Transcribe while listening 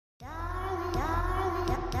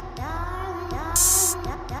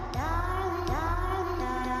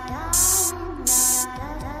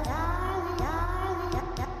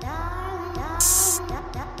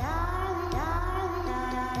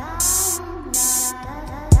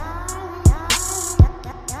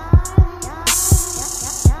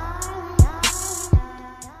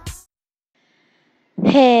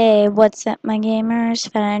Hey, what's up, my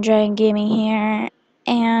gamers? Fat Dragon Gaming here,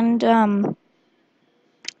 and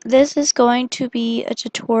this is going to be a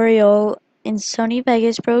tutorial in Sony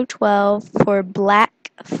Vegas Pro 12 for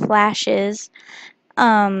black flashes,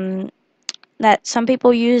 um, that some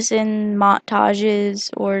people use in montages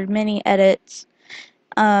or mini edits.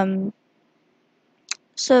 Um,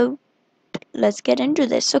 so let's get into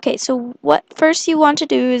this. Okay, so what first you want to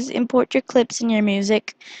do is import your clips and your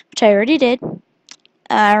music, which I already did.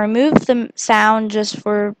 Remove the sound just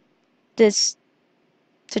for this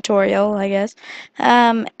tutorial, I guess.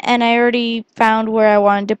 And I already found where I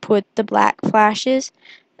wanted to put the black flashes.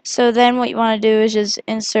 So then what you want to do is just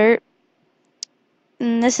insert.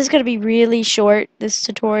 And this is going to be really short, this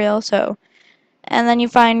tutorial. And then you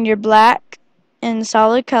find your black in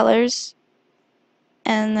solid colors.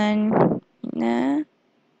 And then, and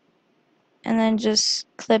then just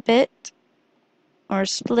clip it or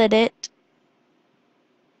split it.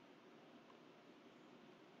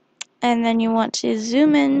 And then you want to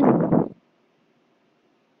zoom in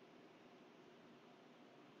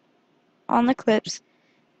on the clips.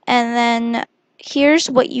 And then here's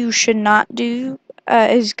what you should not do,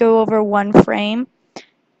 is go over one frame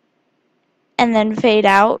and then fade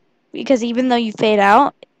out, because even though you fade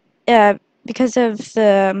out, because of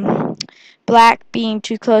the black being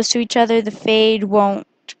too close to each other, the fade won't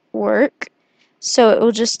work. So it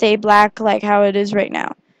will just stay black like how it is right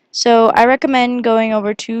now. So I recommend going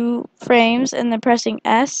over 2 frames and then pressing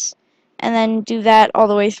S and then do that all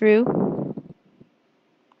the way through.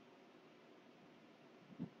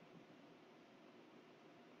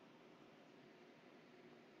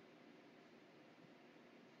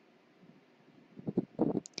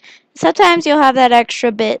 Sometimes you'll have that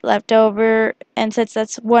extra bit left over, and since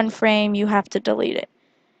that's 1 frame, you have to delete it.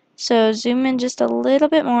 So zoom in just a little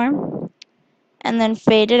bit more, and then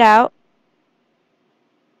fade it out.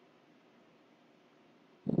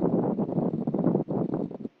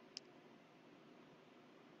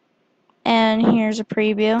 And here's a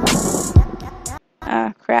preview.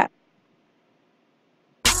 Ah, crap.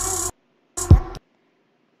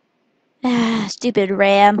 Ah, stupid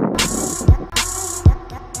RAM.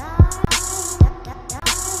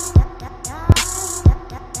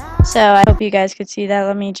 So I hope you guys could see that.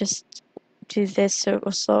 Let me just do this so it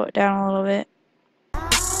will slow it down a little bit.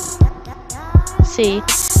 See?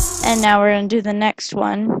 And now we're going to do the next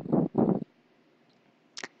one.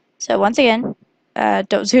 So once again,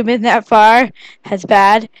 don't zoom in that far. That's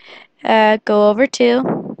bad. Go over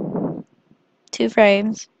 2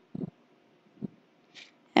 frames.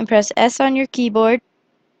 And press S on your keyboard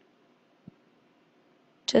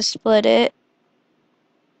to split it.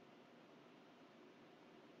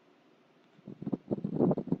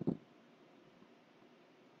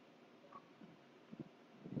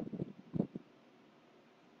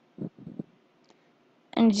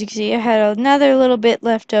 And as you can see, I had another little bit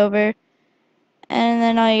left over. And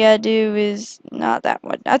then all you gotta do is, not that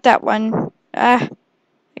one. I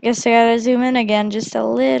guess I gotta zoom in again just a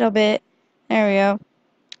little bit. There we go.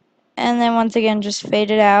 And then once again, just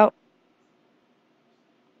fade it out.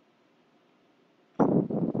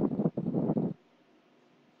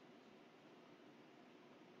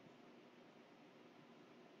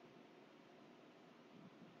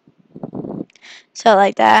 So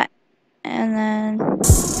like that. And then,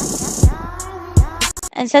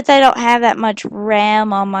 and since I don't have that much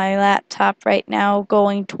RAM on my laptop right now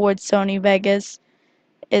going towards Sony Vegas,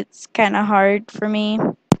 it's kind of hard for me.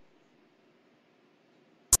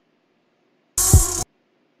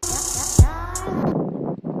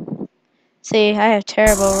 See, I have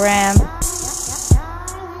terrible RAM.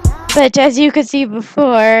 But as you could see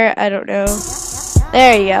before, I don't know.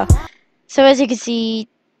 There you go. So as you can see,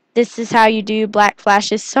 this is how you do black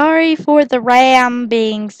flashes. Sorry for the RAM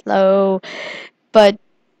being slow, but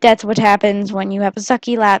that's what happens when you have a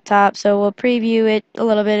sucky laptop. So we'll preview it a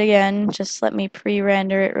little bit again. Just let me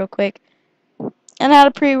pre-render it real quick. And how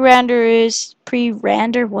to pre-render is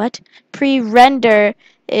Pre-render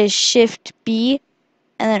is Shift B,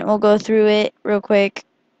 and then we'll go through it real quick.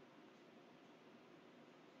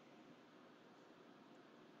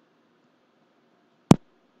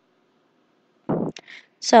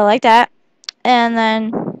 So like that, and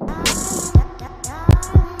then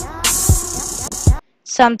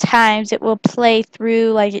sometimes it will play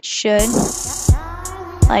through like it should,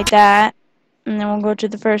 like that, and then we'll go to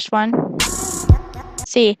the first one.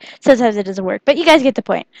 See, sometimes it doesn't work, but you guys get the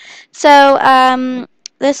point. So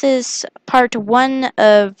this is part 1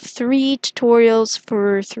 of 3 tutorials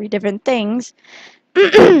for 3 different things.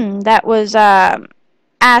 That was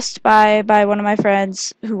asked by one of my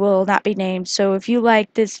friends who will not be named. So if you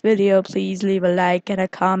like this video, please leave a like and a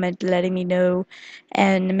comment letting me know,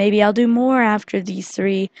 and maybe I'll do more after these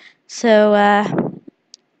three. So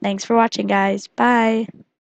thanks for watching, guys. Bye.